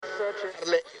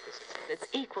It's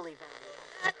equally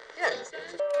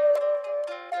valuable.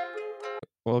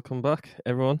 Welcome back,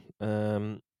 everyone,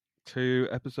 to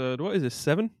episode, what is this,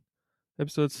 7?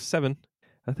 Episode 7?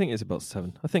 I think it's about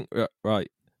 7. I think, right.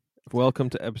 Welcome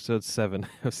to episode 7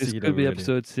 of This CW could be Radio.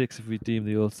 episode 6 if we deem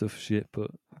the old stuff shit,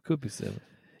 but it could be 7.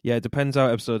 Yeah, it depends how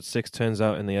episode 6 turns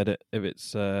out in the edit. If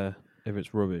it's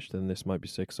rubbish, then this might be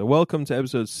 6. So welcome to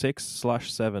episode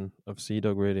 6/7 of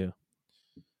CW Radio.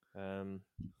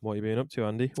 What you been up to,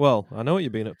 Andy? Well, I know what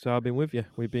you've been up to. I've been with you.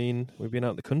 We've been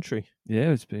out the country. Yeah,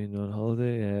 it's been on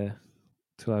holiday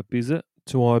to Ibiza.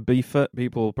 To Ibiza.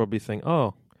 People probably think,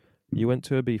 oh, you went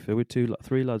to Ibiza with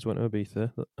 3 lads went to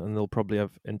Ibiza, and they'll probably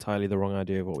have entirely the wrong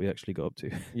idea of what we actually got up to.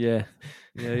 Yeah,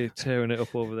 you're tearing it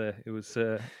up over there. It was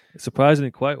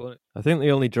surprisingly quiet, wasn't I think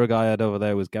the only drug I had over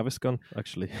there was Gaviscon,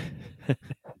 actually. it?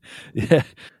 Yeah,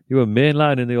 you were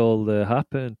mainlining the old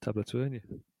heartburn tablets, weren't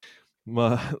you?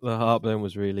 The heartburn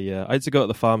was really. I had to go to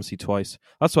the pharmacy twice.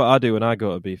 That's what I do when I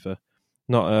go to Ibiza.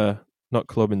 Not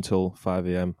club until 5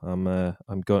 a.m.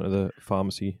 I'm going to the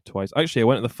pharmacy twice. Actually, I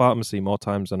went to the pharmacy more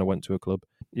times than I went to a club.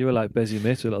 You were like busy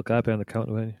mates with a little guy behind the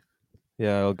counter, weren't you?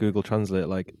 Yeah, I'll Google Translate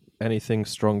like anything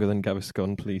stronger than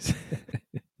Gaviscon, please.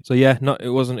 So yeah, it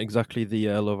wasn't exactly the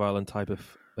Love Island type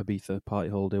of Ibiza party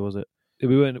holiday, was it?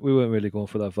 We weren't really going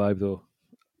for that vibe though.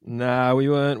 Nah, we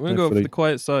weren't. We were going for Definitely. the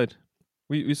quiet side.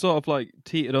 We sort of like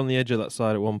teetered on the edge of that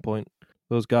side at one point.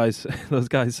 Those guys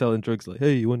selling drugs, like,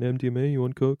 hey, you want MDMA? You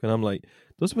want coke? And I'm like,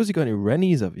 don't suppose you got any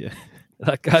Rennies, have you?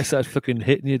 That guy started fucking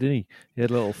hitting you, didn't he? He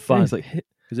had a little fan. He's like, hit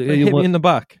He's like, me in the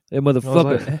back. hey, I was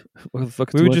motherfucker. like,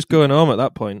 Motherfucker, we were just going home at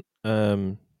that point.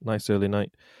 Nice early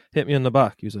night. Hit me in the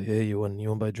back. He was like, hey, you want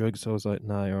to buy drugs? So I was like,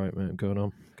 nah, you're all right, mate. I'm going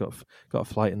home. Got a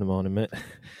flight in the morning, mate.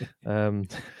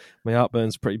 My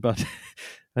heartburn's pretty bad.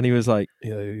 And he was like,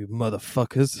 you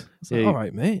motherfuckers. I was like, Yeah, all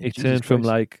right, mate. He Jesus turned from Christ.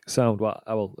 like sound. Well,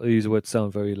 I will use the word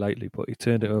sound very lightly, but he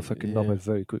turned it over fucking Yeah. normal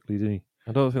very quickly, didn't he?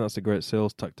 I don't think that's a great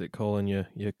sales tactic, calling your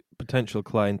potential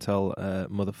clientele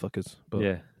motherfuckers. But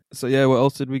Yeah. So yeah, what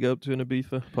else did we go up to in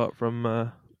Ibiza apart from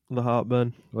the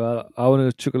heartburn? Well, I want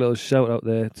to chuck a little shout out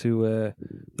there to the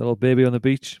little baby on the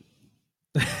beach.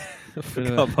 I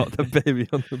forgot about the baby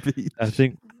on the beach. I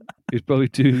think he's probably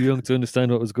too young to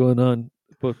understand what was going on.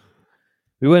 But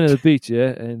we went to the beach, yeah,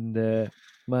 and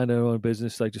mind our own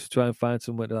business, like just try and find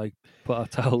somewhere to like put our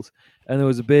towels. And there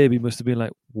was a baby, must have been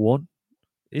like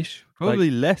 1-ish. Probably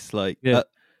less, like Yeah.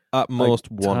 at most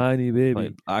like, one, tiny baby.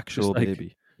 like actual like-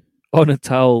 baby. On a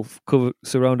towel,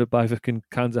 surrounded by fucking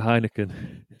cans of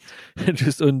Heineken, and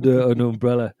just under an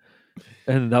umbrella,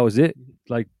 and that was it.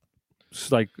 Like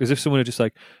as if someone had just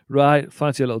like, right,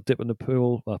 fancy a little dip in the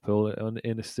pool,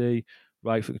 in the sea.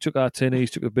 Right, chuck our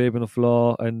tinnies, chuck the baby on the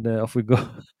floor, and off we go.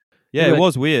 Yeah, Right. it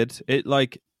was weird. It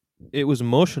was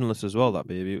motionless as well. That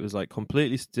baby, it was like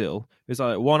completely still. It was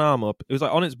like one arm up. It was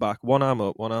like on its back, one arm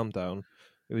up, one arm down.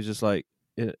 It was just like.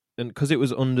 And because it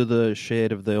was under the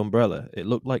shade of the umbrella, it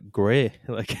looked like grey.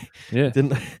 Like, Yeah,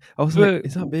 didn't I was Well- like,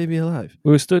 is that baby alive?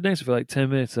 we were stood next to it for like 10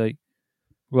 minutes. Like,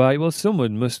 right, well,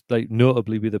 someone must like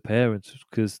notably be the parents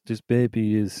because this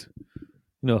baby is,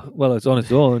 well, it's on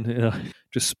its own.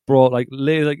 Just sprawled like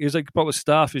it was like proper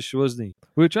starfish, wasn't he?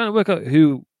 We were trying to work out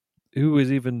who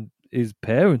was even his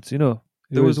parents. Who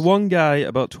There was one guy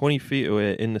about 20 feet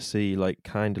away in the sea, like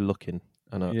kind of looking,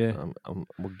 and Yeah. I'm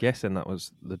guessing that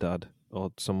was the dad or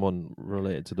someone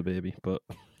related to the baby. But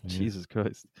Jesus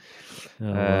Christ,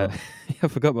 Oh, wow. I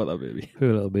forgot about that baby.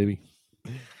 Poor little baby.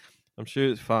 I'm sure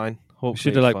it's fine. Hopefully,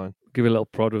 should it's have, fine. Give it a little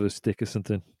prod with a stick or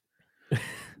something.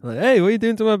 Like, hey, what are you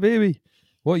doing to my baby?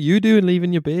 What are you doing,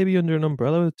 leaving your baby under an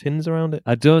umbrella with tins around it?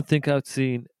 I don't think I've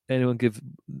seen anyone give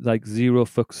like 0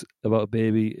 fucks about a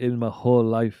baby in my whole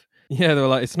life. Yeah, they were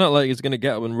like, it's not like it's gonna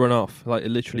get up and run off. Like, it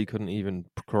literally couldn't even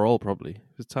crawl properly.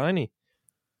 It was tiny.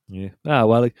 Yeah. Ah,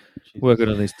 well, like, Jesus. working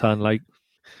on his tan, like.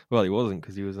 Well, he wasn't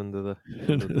because he was under the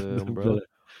umbrella. umbrella.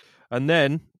 And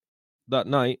then that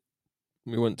night,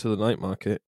 we went to the night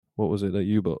market. What was it that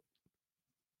you bought?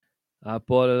 I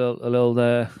bought a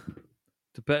little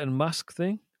Tibetan mask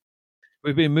thing.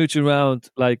 We've been mooching around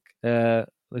like this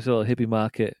little hippie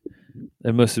market.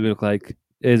 It must have been like,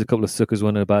 here's a couple of suckers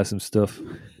wanting to buy some stuff.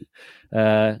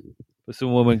 But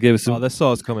some woman gave us some. Oh, they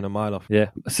saw us coming a mile off. Yeah.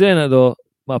 Saying that though,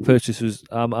 my purchase was.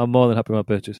 I'm more than happy with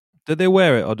my purchase. Did they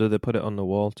wear it or did they put it on the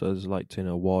wall to like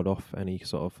to ward off any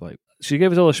sort of like? She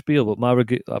gave us all a spiel, but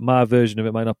my version of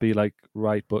it might not be like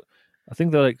right. But I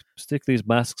think they like stick these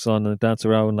masks on and dance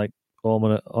around like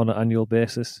all on an annual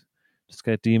basis, just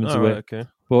get demons Oh, away. right, okay.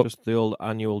 But Just the old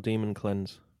annual demon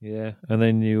cleanse. yeah, and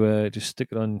then you just stick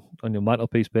it on your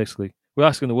mantelpiece. Basically, we're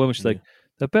asking the woman. She's like,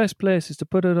 the best place is to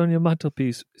put it on your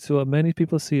mantelpiece so that many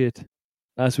people see it.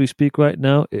 As we speak right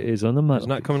now, it is on the She's mantle.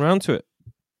 not coming round to it.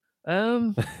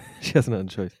 She hasn't had a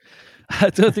choice. I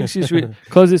don't think she's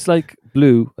because it's like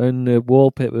blue and the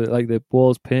wallpaper, like the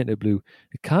walls painted blue.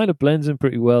 It kind of blends in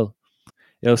pretty well.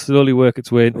 It'll slowly work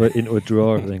its way into a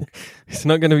drawer, I think. It's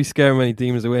not going to be scaring many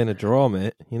demons away in a drawer,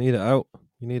 mate. You need it out.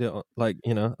 You need it, like,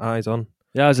 eyes on.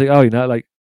 Yeah, I was like, oh, like,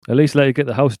 at least let it get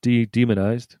the house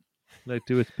demonized. Let it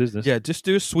do its business. Yeah, just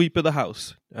do a sweep of the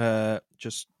house.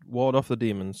 Just ward off the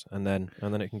demons, and then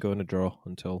it can go in a drawer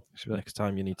until next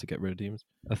time you need to get rid of demons.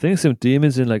 I think some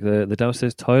demons in like the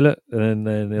downstairs toilet, and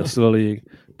then they'll slowly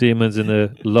demons in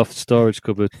the loft storage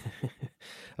cupboard.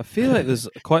 I feel like there's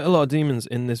quite a lot of demons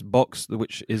in this box,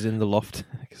 which is in the loft.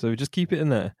 So just keep it in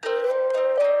there.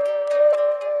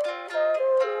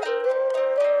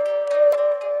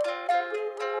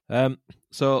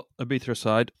 So Ibiza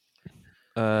aside,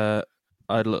 I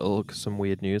had some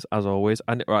weird news as always.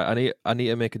 I need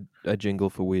to make a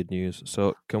jingle for weird news.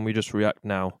 So can we just react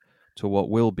now to what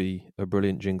will be a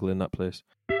brilliant jingle in that place?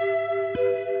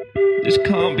 This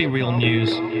can't be real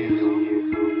news.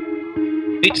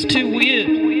 It's too weird.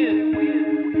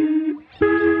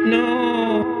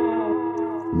 No.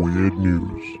 Weird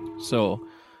news. So,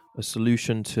 a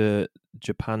solution to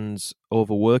Japan's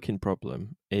overworking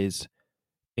problem is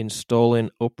installing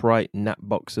upright nap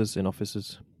boxes in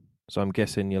offices. So I'm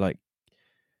guessing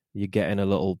you get in a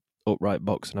little upright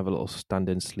box and have a little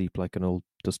stand-in sleep like an old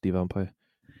dusty vampire.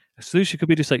 A solution could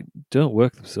be just like, don't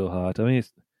work them so hard. I mean, I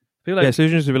feel like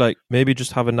solutions would be like, maybe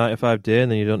just have a 9-to-5 day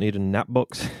and then you don't need a nap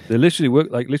box. they literally work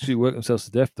themselves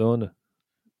to death, don't they?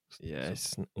 Yeah.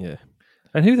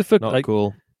 And who the fuck, Not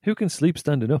cool. who can sleep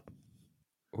standing up?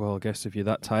 Well, I guess if you're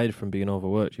that tired from being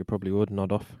overworked, you probably would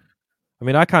nod off. I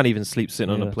mean, I can't even sleep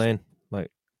sitting on a plane. Like,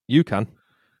 you can.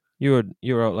 You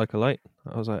were out like a light.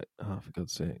 I was like, oh, for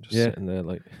God's sake, just sitting there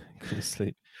like couldn't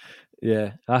sleep.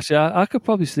 Yeah, actually, I could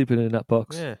probably sleep in a nap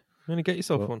box. Yeah, only get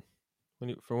yourself one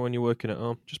when you're working at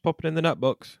home. Just pop it in the nap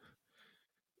box.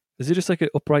 Is it just like an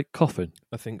upright coffin?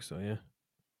 I think so. Yeah.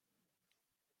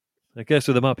 I guess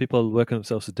with the amount of people working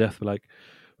themselves to death, like,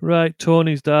 right,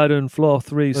 Tony's died on floor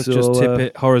 3, Let's so just tip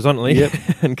it horizontally yep.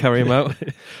 and carry him out.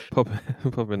 pop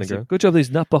in the ground. Good job. These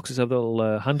nap boxes have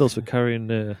little handles for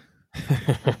carrying.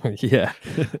 Yeah,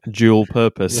 dual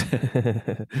purpose.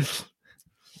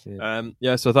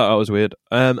 Yeah. So I thought that was weird.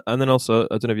 And then also,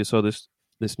 I don't know if you saw this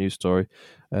news story.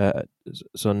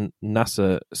 So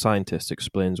NASA scientist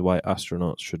explains why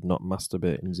astronauts should not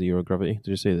masturbate in zero gravity.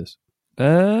 Did you see this?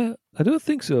 I don't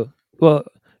think so. Well,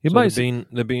 they're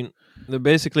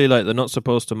basically like they're not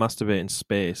supposed to masturbate in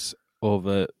space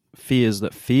over fears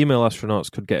that female astronauts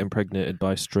could get impregnated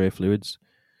by stray fluids.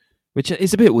 Which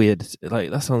is a bit weird.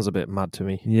 Like, that sounds a bit mad to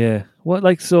me. Yeah. What,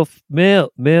 like, so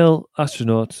male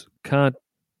astronauts can't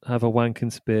have a wank in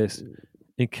space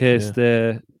in case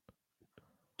their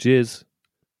jizz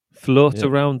floats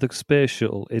around the space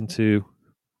shuttle into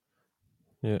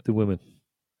the women.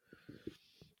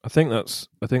 I think that's.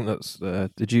 Are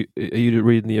you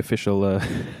reading the official?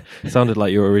 Sounded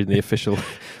like you were reading the official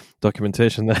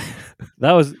documentation there.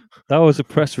 That was a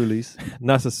press release.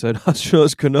 NASA said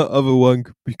astronauts cannot have a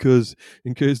wank because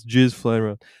in case jizz flying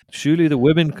around. Surely the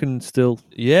women can still.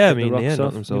 Yeah,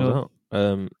 knock themselves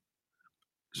out.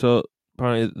 So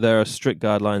apparently there are strict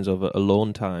guidelines over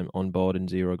alone time on board in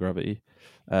zero gravity.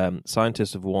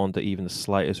 Scientists have warned that even the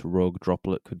slightest rogue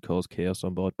droplet could cause chaos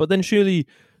on board. But then surely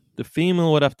the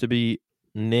female would have to be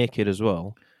naked as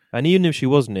well. And even if she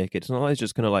was naked, it's not like it's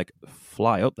just going to like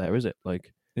fly up there, is it?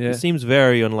 Like, it seems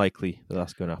very unlikely that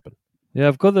that's going to happen. Yeah,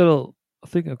 I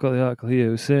think I've got the article here.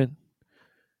 It was saying,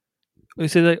 they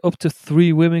said like up to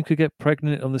 3 women could get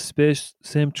pregnant on the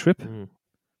same trip.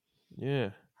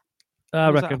 Yeah. I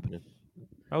reckon.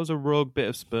 How was a rogue bit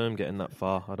of sperm getting that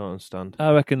far? I don't understand.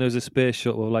 I reckon there's a space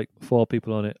shuttle with like 4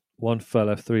 people on it. 1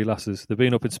 fella, 3 lasses. They've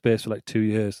been up in space for like 2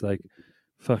 years. Like,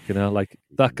 fucking hell. Like,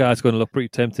 that guy's going to look pretty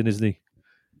tempting, isn't he?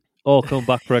 All come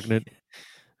back pregnant.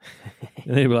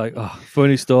 And they'd be like, oh,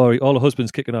 funny story. All the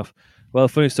husbands kicking off. Well,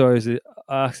 funny story is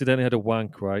I accidentally had a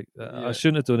wank, right? I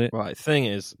shouldn't have done it. Right, thing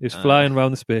is... He was flying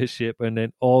around the spaceship and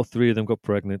then all 3 of them got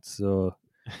pregnant. So,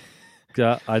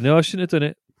 I know I shouldn't have done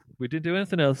it. We didn't do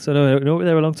anything else. I know we were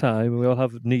there a long time and we all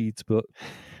have needs, but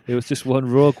it was just one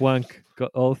rogue wank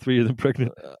got all 3 of them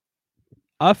pregnant.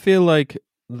 I feel like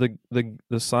the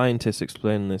scientist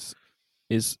explaining this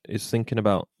is thinking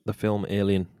about the film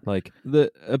Alien. Like,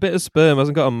 a bit of sperm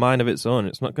hasn't got a mind of its own.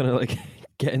 It's not going to like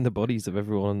get in the bodies of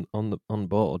everyone on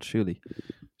board, surely.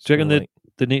 Do you reckon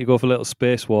they need to go for a little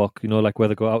spacewalk? You know, like where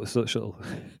they go out the shuttle.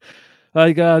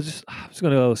 Like, I'm just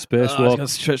going to go I spacewalk. was going to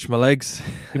stretch my legs.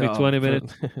 Give me 20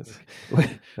 minutes.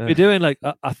 We're doing like,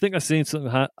 I think I seen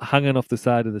something hanging off the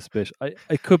side of the space.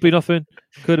 It could be nothing.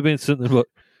 Could have been something, but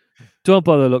don't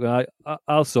bother looking.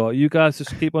 I'll sort it. You guys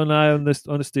just keep an eye on this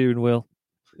on the steering wheel.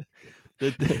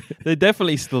 They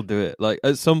definitely still do it. Like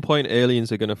at some point,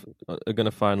 aliens are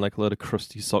gonna find like a load of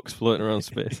crusty socks floating around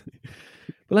space.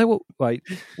 But like,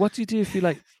 what do you do if you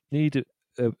like need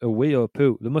a wee or a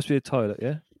poo? There must be a toilet,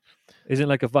 yeah. Isn't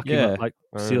like a vacuum Yeah. that, like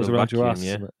Or seals a around your vacuum, ass?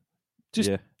 yeah. Isn't it? Just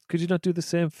Yeah. could you not do the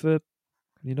same for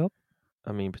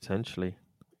I mean, potentially.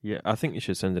 Yeah, I think you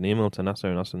should send an email to NASA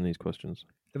and ask them these questions.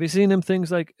 Have you seen them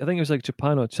things like I think it was like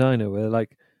Japan or China where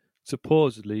like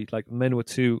supposedly like men were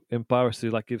too embarrassed to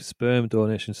like give sperm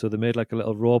donations, so they made like a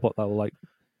little robot that will like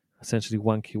essentially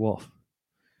wank you off.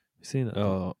 You seen it?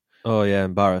 Oh yeah,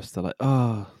 embarrassed. They're like,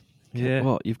 oh, Yeah.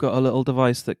 what? You've got a little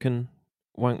device that can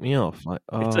wank me off? Like,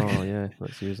 It's like- yeah,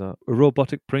 let's use that. A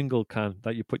robotic Pringle can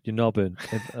that you put your knob in.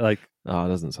 And, like, Oh, it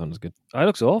doesn't sound as good. it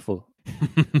looks awful.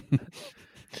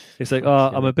 It's like,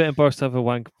 Fucking I'm a bit embarrassed to have a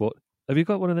wank, but have you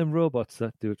got one of them robots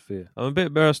that do it for you? I'm a bit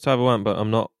embarrassed to have a wank, but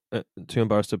I'm not too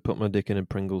embarrassed to put my dick in a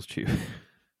Pringles tube.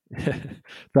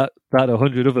 that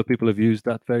 100 other people have used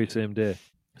that very same day.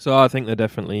 So I think they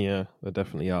definitely are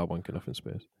wanking off in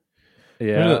space.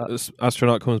 Yeah. When this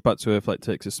astronaut comes back to Earth, like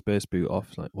takes his space boot off.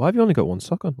 It's like, why have you only got one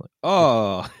sock on? Like,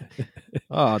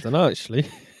 I don't know. Actually,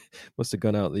 must have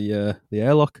gone out the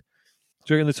airlock.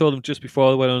 Do you reckon they told them just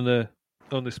before they went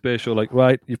on the space show, like,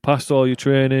 right, you've passed all your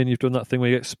training, you've done that thing where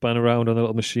you get spun around on a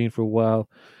little machine for a while,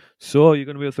 so you're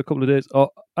going to be with for a couple of days. Oh,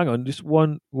 hang on, just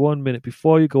one minute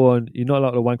before you go on, you're not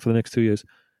allowed to wank for the next 2 years.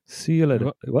 See you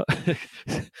later. What?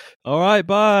 All right,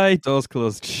 bye. Doors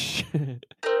closed.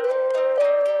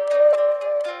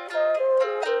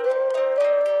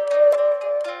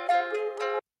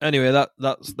 Anyway,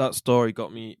 that story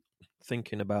got me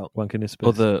thinking about Wanking in space.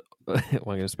 other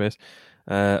wanking in space,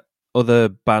 other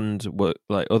banned work,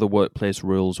 like other workplace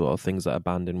rules or things that are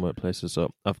banned in workplaces.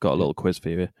 So I've got a little quiz for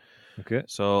you. Okay.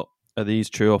 So are these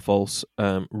true or false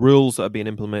rules that are being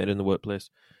implemented in the workplace?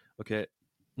 Okay,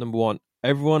 number 1: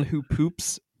 everyone who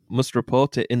poops must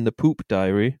report it in the poop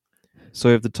diary. So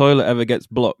if the toilet ever gets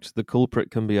blocked, the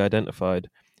culprit can be identified.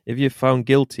 If you're found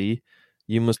guilty,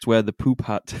 you must wear the poop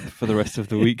hat for the rest of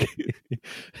the week.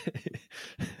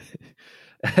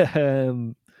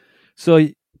 So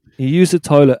you use the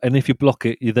toilet, and if you block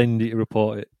it, you then need to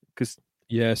report it. Cause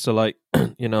Yeah, so like,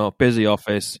 busy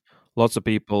office, lots of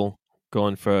people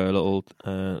going for a little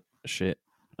shit,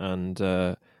 and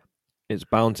it's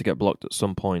bound to get blocked at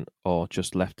some point or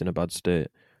just left in a bad state.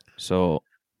 So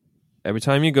every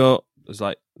time you go, there's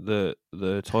like the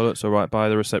toilets are right by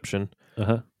the reception.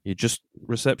 You just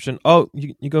reception. Oh,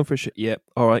 you're going for a shit. Yep.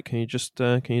 All right. Can you just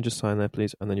sign there,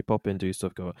 please? And then you pop in, do your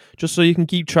stuff, go. Just so you can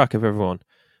keep track of everyone,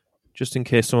 just in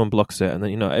case someone blocks it. And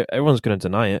then everyone's going to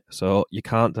deny it, so you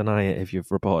can't deny it if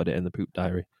you've reported it in the poop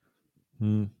diary.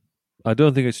 I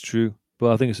don't think it's true,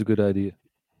 but I think it's a good idea.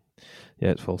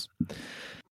 Yeah, it's false.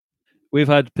 We've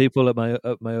had people at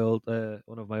my old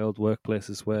one of my old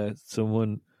workplaces where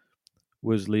someone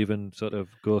was leaving sort of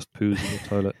ghost poos in the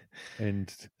toilet,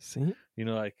 and See,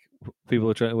 like people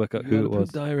were trying to work out who it was.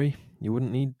 Diary. You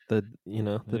wouldn't need the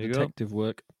the There you go. detective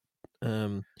work.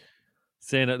 Saying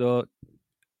that though,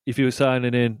 if you were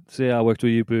signing in, say I worked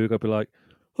with you, Boog, I'd be like,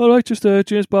 all right, just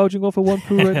James Bowden go for one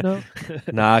poo right now.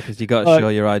 Nah, because you got to show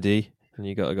your ID, and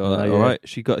you got to go. Like, yeah. all right,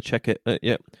 she got to check it.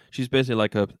 Yeah, she's basically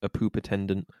like a poop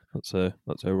attendant. That's her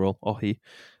role. Oh, he.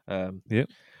 Yep.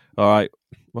 All right.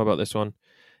 What about this one?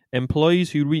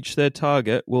 Employees who reach their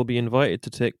target will be invited to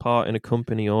take part in a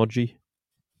company orgy.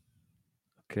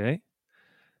 Okay.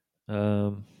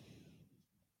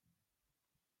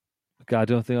 Okay, I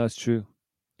don't think that's true.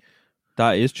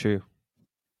 That is true.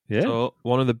 Yeah. So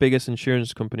one of the biggest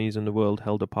insurance companies in the world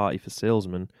held a party for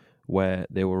salesmen where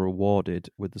they were rewarded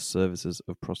with the services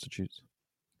of prostitutes.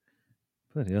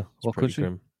 Bloody hell. It's What pretty country?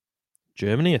 grim.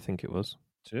 Germany, I think it was.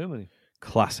 Germany.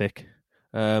 Classic.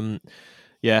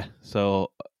 Yeah.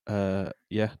 So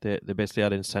they basically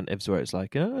had incentives where it's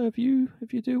like, if you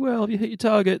do well, if you hit your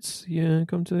targets, you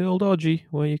come to the old orgy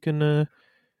where you can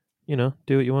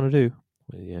do what you want to do.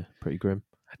 Well, yeah, pretty grim.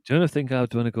 Do you think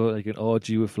I'd want to go like an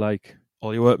orgy with like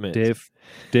All your workmates.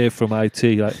 Dave from IT?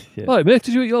 Like, Yeah. all right, mate,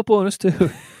 did you get your bonus too?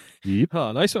 Yep.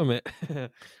 Oh, nice one, mate.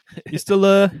 you still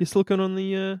going on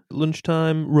the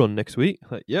lunchtime run next week?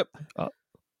 Like, yep.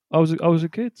 I was a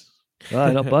kid.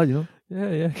 Not bad,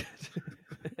 Yeah.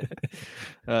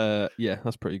 Yeah,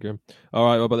 that's pretty grim. All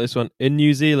right, what about this one? In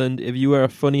New Zealand, if you wear a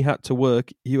funny hat to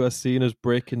work, you are seen as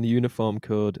breaking the uniform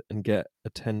code and get a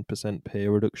 10% pay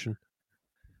reduction.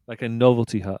 Like a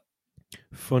novelty hat.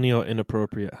 Funny or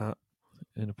inappropriate hat?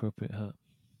 Inappropriate hat.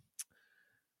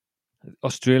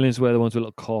 Australians wear the ones with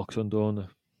little corks on, don't they?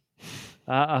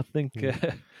 I think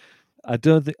I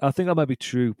don't think I think that might be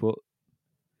true, but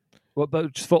what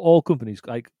about just for all companies,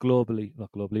 like globally,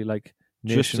 not globally, like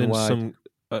Just in nationwide? some,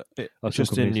 some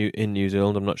just in companies. New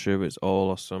Zealand. I'm not sure if it's all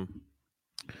or some.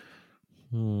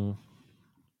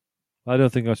 I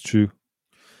don't think that's true.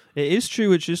 It is true,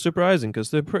 which is surprising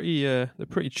because they're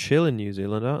pretty chill in New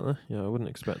Zealand, aren't they? Yeah, I wouldn't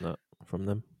expect that from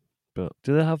them. Do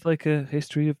they have like a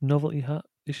history of novelty hat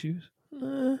issues?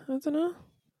 I don't know.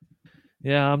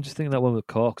 Yeah, I'm just thinking that one with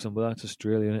corks on, but that's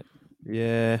Australia, innit?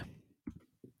 Yeah,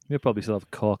 They probably still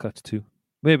have cork hats too.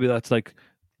 Maybe that's like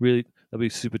really that'd be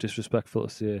super disrespectful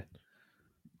to say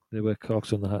they wear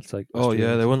corks on the hats. Like oh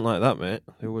yeah, Australians. they wouldn't like that, mate.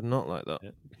 They would not like that.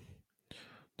 Yeah.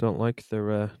 Don't like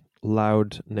their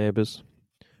loud neighbours.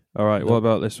 All right, No. what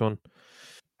about this one?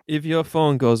 If your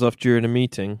phone goes off during a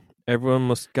meeting, everyone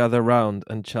must gather round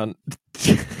and chant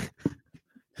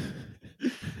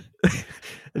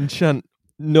and chant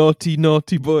 "Naughty,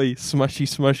 naughty boy, smashy,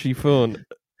 smashy phone,"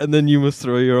 and then you must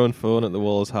throw your own phone at the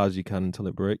wall as hard as you can until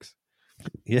it breaks.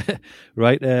 Yeah,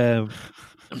 right.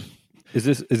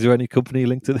 Is there any company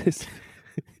linked to this?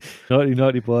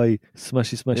 Naughty boy,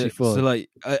 smashy Yeah, phone. so like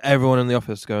everyone in the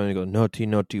office going and go naughty,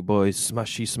 naughty boy,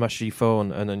 smashy, smashy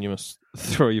phone, and then you must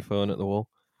throw your phone at the wall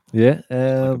Yeah,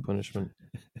 like a punishment.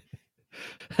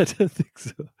 I don't think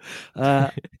so.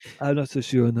 I'm not so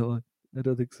sure on that one. I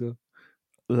don't think so.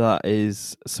 That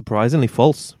is surprisingly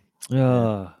false.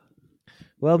 Ah,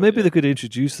 well, maybe yeah. they could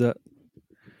introduce that.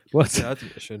 Once, Yeah, I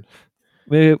think it should.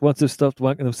 maybe once they've stopped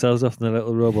wanking themselves off in their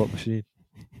little robot machine.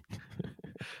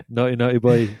 Naughty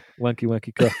boy,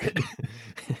 wanky cock.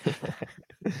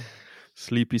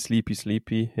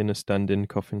 Sleepy in a stand-in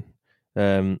coffin.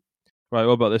 Right,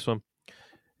 what about this one?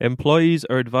 Employees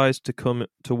are advised to come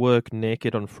to work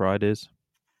naked on Fridays.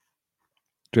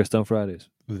 Dressed on Fridays.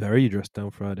 Very dressed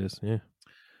down Fridays, yeah.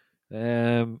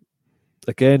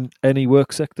 Again, any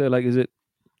work sector, like is it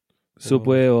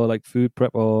Subway or like food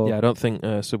prep or Yeah, I don't think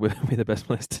Subway would be the best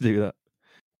place to do that.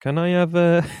 Can I have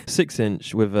a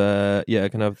 6-inch with I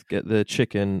can get the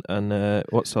chicken and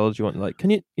what salad do you want? Like, can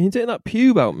you take that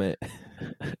pube out, mate?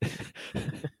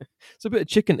 It's a bit of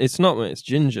chicken. It's not, mate. It's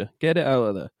ginger. Get it out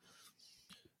of there.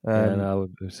 yeah, no, I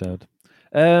wouldn't be sad.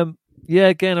 Yeah,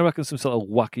 again, I reckon some sort of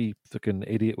wacky fucking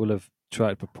idiot will have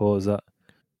tried to propose that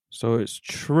So it's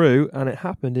true, and it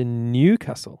happened in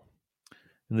Newcastle.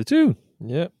 in the tune.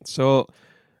 Yeah. So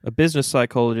a business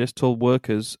psychologist told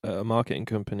workers at a marketing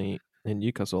company in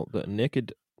Newcastle that a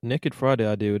Naked Friday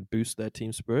idea would boost their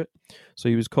team spirit. So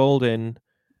he was called in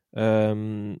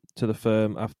to the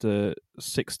firm after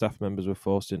 6 staff members were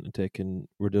forced into taking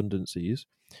redundancies.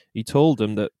 He told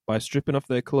them that by stripping off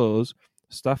their clothes,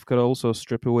 staff could also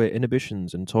strip away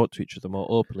inhibitions and talk to each other more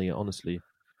openly and honestly.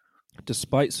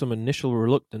 Despite some initial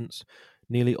reluctance,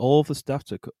 nearly all of the staff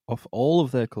took off all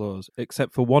of their clothes,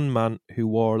 except for one man who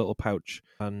wore a little pouch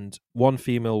and one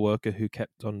female worker who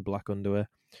kept on black underwear.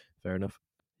 Fair enough.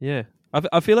 Yeah.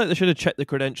 I feel like they should have checked the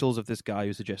credentials of this guy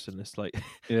who suggested this. Like,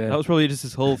 Yeah, that was probably just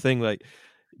this whole thing, like,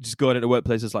 just going into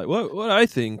workplaces like, what I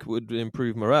think would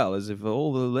improve morale is if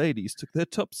all the ladies took their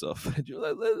tops off.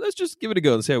 Let's just give it a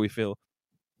go and see how we feel.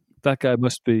 that guy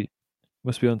must be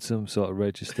on some sort of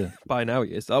register. By now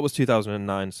he is. That was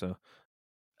 2009, so...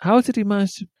 How did he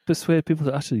manage to persuade people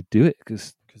to actually do it?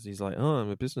 Because he's like, oh, I'm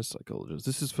a business psychologist.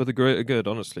 This is for the greater good,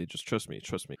 honestly. Just trust me.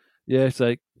 yeah, it's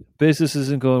like business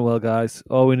isn't going well, guys.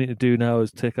 All we need to do now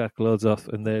is take our clothes off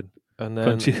and then And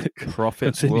then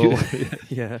profits continue. will...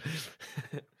 yeah.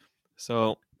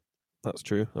 So, that's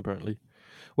true, apparently.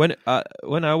 When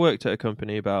I worked at a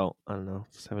company about,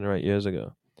 7 or 8 years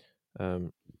ago,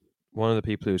 one of the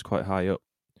people who was quite high up,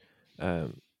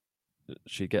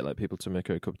 she'd get like people to make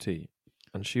her a cup of tea,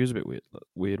 and she was a bit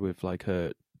weird with like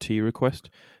her tea request.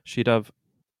 She'd have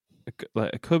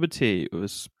a cup of tea. It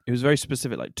was very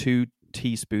specific, like 2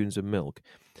 teaspoons of milk,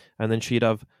 and then she'd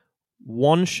have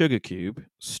 1 sugar cube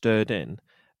stirred in,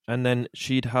 and then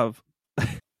she'd have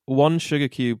 1 sugar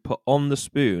cube put on the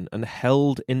spoon and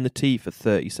held in the tea for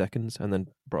 30 seconds, and then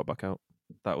brought back out.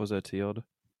 That was her tea order.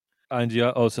 And you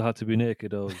also had to be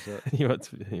naked. Or was that... You had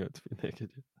to be naked.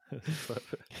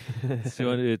 So you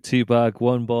wanted a tea bag,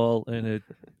 1 ball, and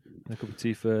a cup of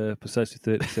tea for precisely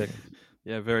 30 seconds.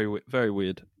 Yeah, very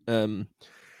weird.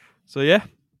 So yeah,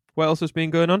 what else has been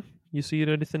going on? You see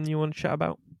anything you want to chat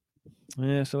about?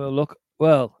 Yeah, so look.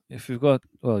 Well, if you've got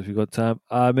time,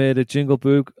 I made a jingle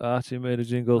book. Archie made a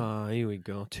jingle. Here we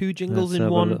go. 2 jingles Let's in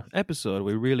have a one look. episode.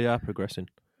 We really are progressing.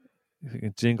 I think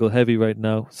it's jingle heavy right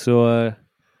now. So I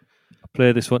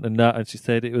play this one to Nat, and she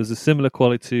said it was a similar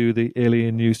quality to the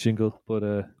Alien News jingle, but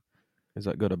Is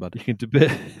that good or bad? you can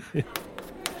debate.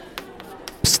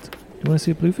 Psst, do you want to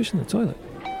see a bluefish in the toilet?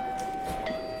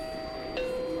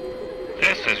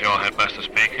 This is your headmaster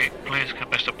speaking. Please can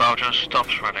Mr. Bowden stop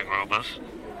spreading rumours?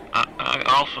 I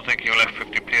also think you left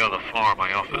 50p on the floor in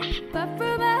my office.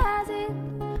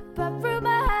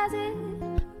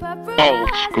 Old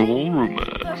school rumours.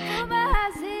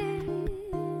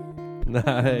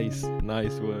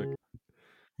 Nice work.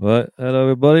 Right, hello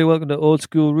everybody, welcome to Old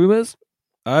School Rumours.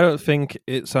 I don't think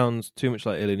it sounds too much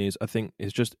like Alien News. I think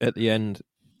it's just at the end,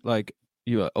 like,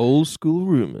 you got old school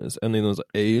rumors, and then there's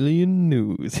Alien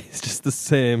News. It's just the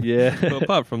same. Yeah. But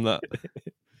apart from that,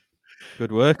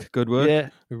 good work. Yeah.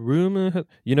 Rumor.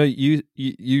 You know,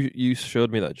 you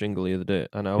showed me that jingle the other day,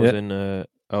 and I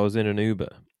was in an Uber,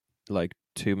 like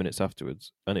 2 minutes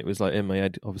afterwards, and it was like in my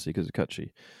head, obviously because it's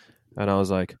catchy. And I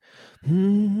was like, you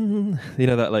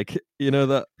know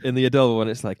that in the Adele one,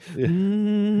 it's like,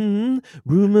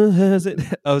 rumor has it.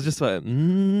 I was just like,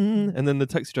 and then the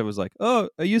taxi driver was like, oh,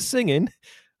 are you singing?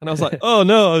 And I was like, oh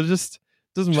no, I was just,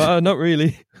 doesn't matter, not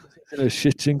really. A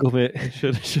shit jingle, mate.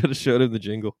 Should have showed him the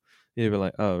jingle. He'd be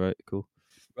like, oh right, cool.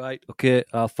 Right, okay,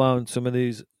 I found some of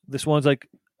these. This one's like,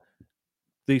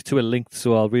 these two are linked,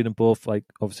 so I'll read them both, like,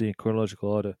 obviously in chronological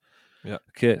order. Yeah.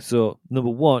 Okay, so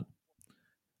number one.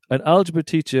 An algebra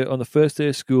teacher on the first day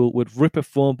of school would rip a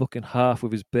phone book in half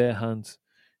with his bare hands.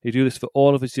 He'd do this for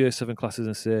all of his Year 7 classes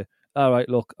and say, all right,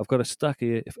 look, I've got a stack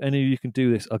here. If any of you can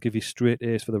do this, I'll give you straight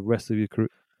A's for the rest of your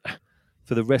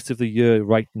for the rest of the year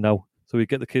right now. So we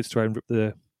get the kids to try and rip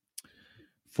the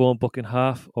phone book in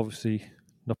half, obviously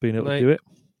not being able to do it.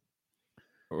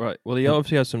 Right. Well, he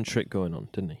obviously has some trick going on,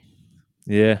 didn't he?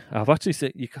 Yeah, I've actually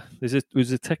said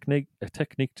there's a technique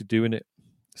to doing it.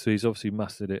 So he's obviously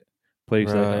mastered it. But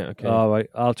he's like, all right,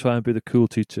 I'll try and be the cool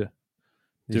teacher.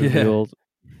 Doing the old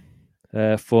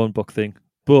phone book thing.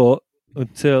 But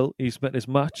until he's met his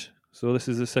match, so this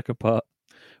is the second part.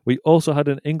 We also had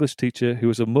an English teacher who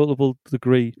was a multiple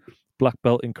degree black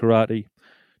belt in karate.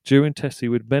 During tests, he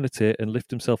would meditate and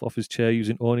lift himself off his chair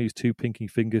using only his two pinky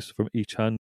fingers from each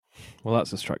hand. Well, that's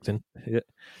distracting. Yeah.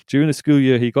 During the school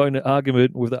year, he got in an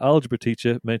argument with the algebra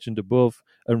teacher mentioned above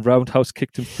and roundhouse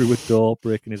kicked him through a door,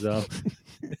 breaking his arm.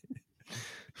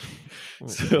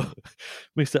 So,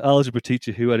 Mr. Algebra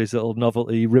teacher, who had his little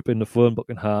novelty ripping the phone book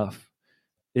in half,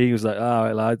 he was like, all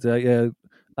right, lads, yeah,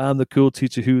 I'm the cool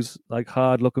teacher who's like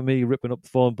hard, look at me, ripping up the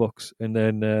phone books. And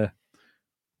then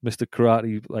Mr.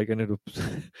 Karate like ended up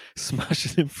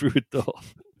smashing him through a door.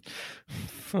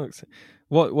 Fuck's.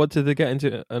 What did they get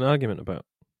into an argument about?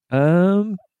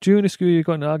 During the school year,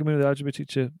 got in an argument with the algebra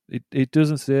teacher. It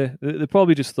doesn't say. They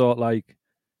probably just thought, like,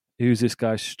 who's this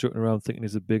guy strutting around thinking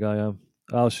he's as big I am?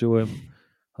 I'll show him.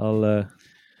 I'll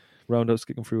roundhouse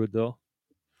kick him through a door.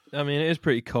 I mean, it is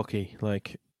pretty cocky.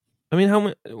 Like, I mean,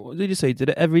 what did you say? Did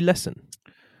it every lesson?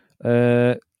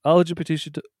 Algebra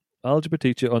teacher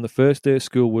on the first day of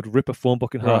school would rip a phone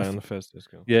book in half. Right, on the first day of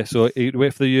school. Yeah, so he'd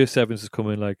wait for the Year 7s to come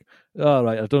in, like, all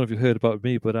right, I don't know if you've heard about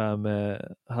me, but I'm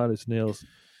hard as nails.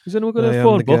 Has anyone got a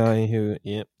phone book? Guy who,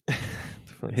 yeah.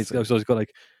 He's got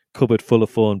like cupboard full of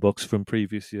phone books from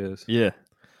previous years. Yeah.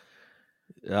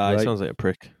 He sounds like a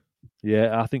prick.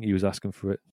 Yeah, I think he was asking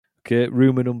for it. Okay,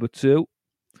 rumour number 2.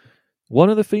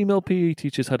 One of the female PE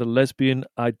teachers had a lesbian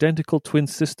identical twin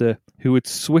sister who would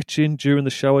switch in during the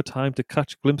shower time to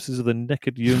catch glimpses of the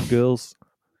naked young girls.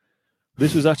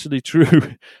 This was actually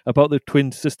true about the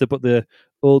twin sister, but the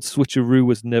old switcheroo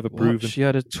was never proven. She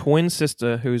had a twin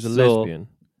sister who's a lesbian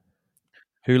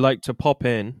who liked to pop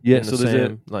in the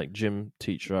same like gym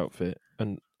teacher outfit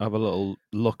and have a little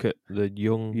look at the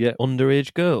young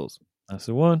underage girls. That's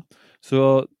the one.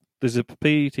 So there's a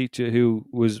PE teacher who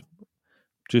was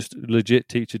just legit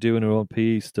teacher doing her own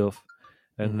PE stuff,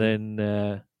 and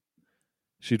then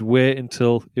she'd wait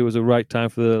until it was the right time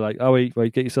for the like, oh wait,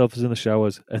 get yourselves in the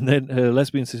showers, and then her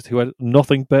lesbian sister, who had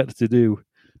nothing better to do,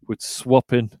 would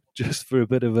swap in just for a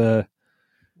bit of a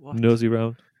nosy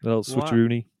round, a little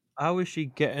switcheroony. How is she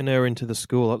getting her into the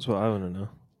school? That's what I want to know.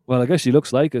 Well, I guess she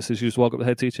looks like her, so she just walk up to the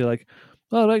head teacher like,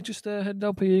 all right, just head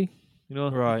down PE, you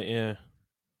know? Right, yeah.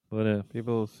 But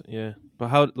people, yeah. But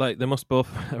how, like, they must both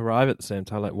arrive at the same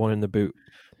time, like one in the boot.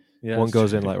 Yeah, one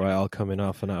goes in like, right, I'll come in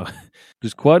half an hour.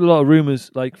 There's quite a lot of rumours,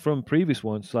 like, from previous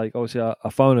ones. Like, obviously, I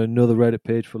found another Reddit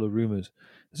page full of rumours.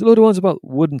 There's a lot of ones about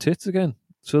wooden tits again.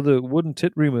 So the wooden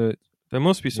tit rumour... There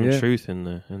must be some truth in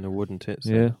the wooden tits.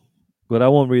 Yeah. But I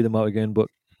won't read them out again, but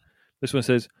this one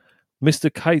says,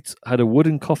 Mr. Kites had a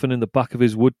wooden coffin in the back of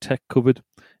his wood tech cupboard.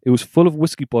 It was full of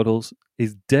whiskey bottles,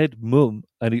 his dead mum,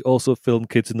 and he also filmed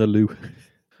kids in the loo.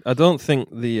 I don't think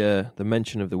the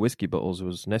mention of the whiskey bottles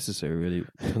was necessary, really,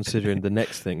 considering the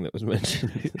next thing that was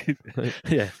mentioned.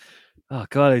 Yeah. Oh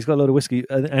God, he's got a lot of whiskey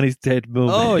and his dead mum.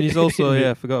 Oh, and he's also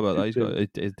I forgot about that. He's got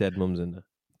his dead mum's in there.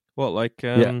 What, like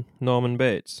Norman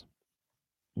Bates?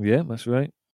 Yeah, that's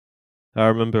right. I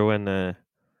remember when I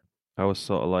was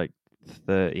sort of like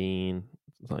 13,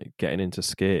 like getting into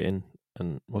skating,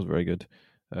 and was very good.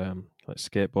 Like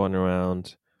skateboarding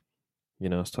around,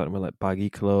 starting with like baggy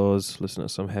clothes, listening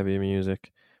to some heavy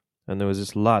music. And there was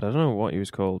this lad, I don't know what he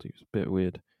was called. He was a bit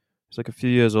weird. He's like a few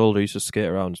years older. He used to skate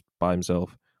around just by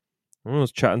himself. I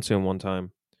was chatting to him one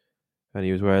time, and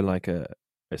he was wearing like a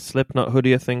Slipknot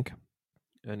hoodie, I think.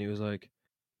 And he was like,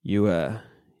 "You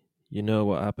know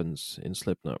what happens in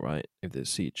Slipknot, right? If they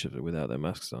see each other without their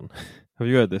masks on." Have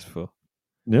you heard this before?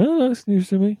 No, that's news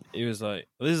to me. He was like,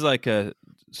 "This is like a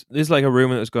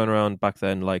rumor that was going around back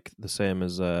then, like the same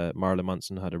as Marilyn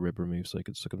Manson had a rib removed so he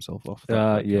could suck himself off."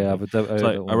 Yeah, but it's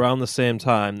like around the same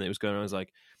time that it was going on.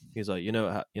 He's like, you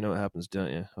know what happens,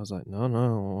 don't you? I was like,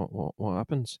 no, what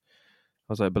happens?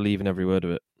 I was like, believing every word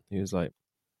of it. He was like,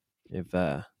 if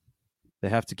they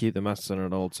have to keep the masks on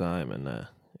at all time, and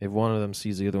if one of them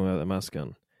sees the other one without the mask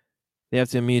on, they have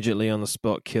to immediately on the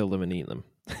spot kill them and eat them.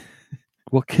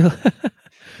 What kill?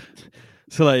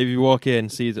 So like, if you walk in,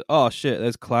 see, oh shit,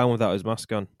 there's clown without his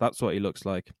mask on. That's what he looks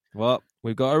like. Well,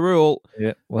 we've got a rule.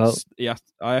 Yeah. Well,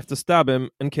 I have to stab him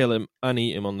and kill him and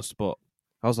eat him on the spot.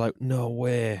 I was like, no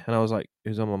way. And I was like, it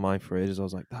was on my mind for ages. I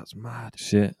was like, that's mad.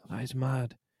 Shit. That is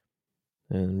mad.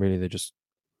 And really, they're just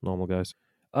normal guys.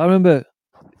 I remember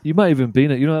you might have even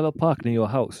been at, that little park near your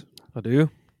house. I do.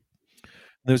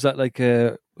 There was that like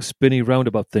a spinny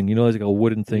roundabout thing. There's like a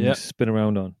wooden thing you Yep. spin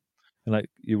around on. And like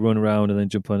you run around and then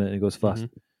jump on it and it goes fast.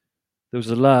 Mm-hmm. There was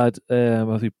a lad,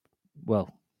 I think, well,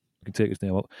 I can take his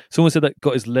name out. Someone said that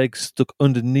got his legs stuck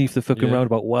underneath the fucking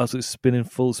roundabout whilst it was spinning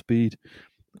full speed.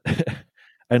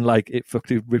 And like it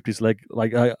fucking ripped his leg.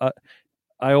 Like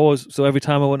I always, so every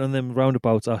time I went on them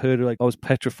roundabouts, I heard like I was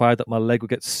petrified that my leg would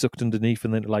get sucked underneath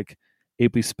and then like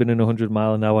it'd be spinning 100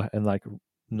 miles an hour and like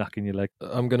knacking your leg.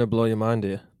 I'm going to blow your mind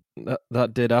here.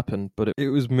 That did happen, but it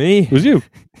was me. Was you?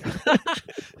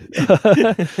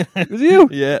 It was you?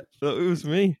 Yeah, that was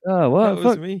me. Oh, what? That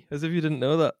was me. As if you didn't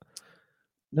know that.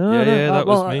 No, Yeah, that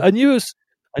was me. I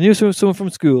knew someone from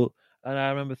school, and I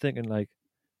remember thinking like,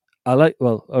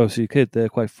 obviously a kid, they're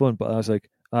quite fun, but I was like,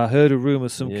 I heard a rumor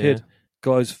some kid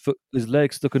got his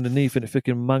leg stuck underneath and it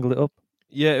freaking mangled it up.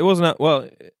 Yeah, it wasn't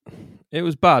it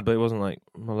was bad, but it wasn't like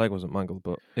my leg wasn't mangled,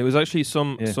 but it was actually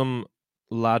some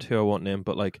lad who I won't name,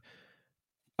 but like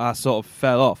I sort of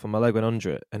fell off and my leg went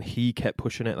under it, and he kept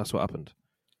pushing it. That's what happened.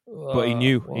 But he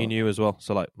knew as well.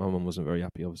 So like, my mum wasn't very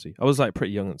happy. Obviously, I was like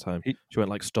pretty young at the time. She went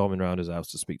like storming around his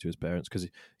house to speak to his parents because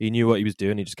he knew what he was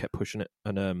doing. He just kept pushing it,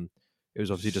 and it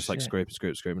was obviously just like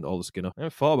scraping all the skin off. I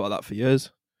thought about that for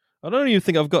years. I don't even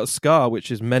think I've got a scar,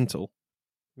 which is mental.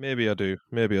 Maybe I do.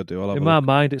 I'll have in a my look.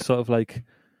 mind, it's sort of like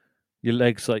your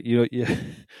legs, like you're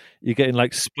getting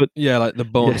like split. Yeah, like the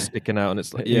bone sticking out, and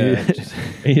it's like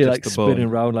and you're like spinning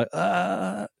around, like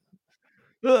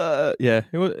yeah.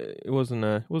 It wasn't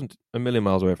a million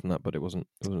miles away from that, but it wasn't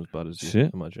as bad as you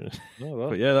imagine it. Oh, well.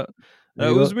 But yeah,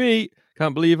 that was me.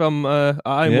 Can't believe I'm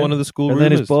one of the school and rumors.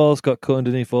 then his balls got cut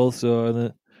underneath also,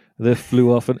 and they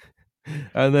flew off,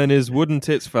 and then his wooden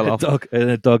tits fell off.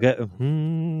 A dog ate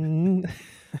him.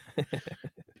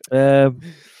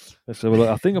 Let's have a look.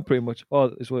 I think I'm pretty much.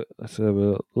 Let's have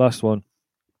a last one.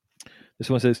 This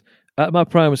one says, at my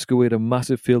primary school, we had a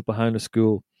massive field behind the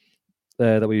school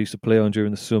that we used to play on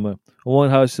during the summer. On one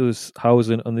house there was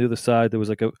housing, on the other side there was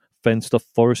like a fenced off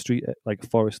forestry, like a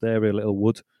forest area, a little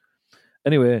wood.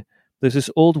 Anyway, there's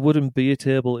this old wooden beer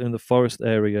table in the forest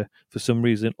area for some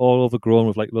reason, all overgrown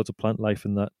with like loads of plant life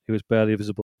in that. It was barely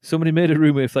visible. Somebody made a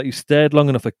rumour if you stared long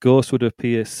enough, a ghost would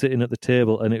appear sitting at the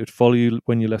table and it would follow you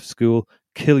when you left school,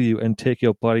 kill you, and take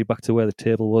your body back to where the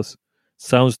table was.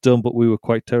 Sounds dumb, but we were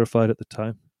quite terrified at the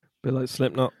time. Bit like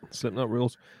Slipknot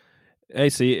rules. Hey,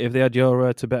 see, if they had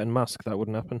your Tibetan mask, that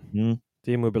wouldn't happen.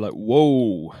 Dean would be like,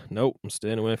 whoa, nope, I'm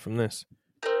staying away from this.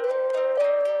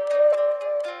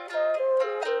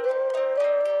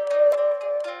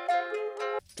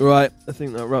 Right, I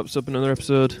think that wraps up another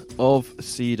episode of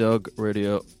Sea Dog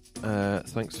Radio.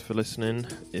 Thanks for listening,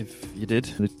 if you did.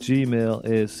 The Gmail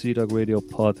is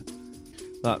seadogradiopod.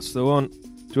 That's the one. Do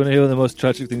you want to hear one of the most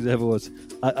tragic things ever was?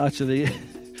 I actually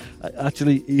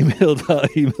emailed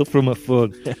that email from my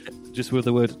phone just with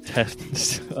the word test.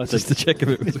 Just to check if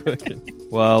it was working.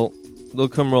 Well, they'll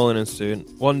come rolling in soon.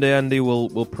 One day, Andy,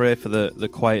 we'll pray for the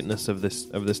quietness of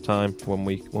this time when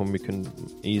we can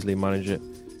easily manage it.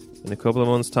 In a couple of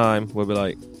months' time, we'll be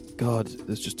like, God,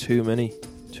 there's just too many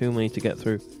to get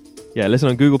through. Yeah, listen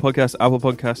on Google Podcasts, Apple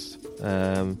Podcasts.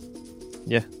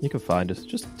 Yeah, you can find us.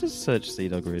 Just search Sea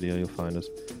Dog Radio, you'll find us.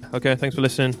 Okay, thanks for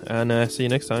listening, and see you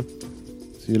next time.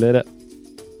 See you later.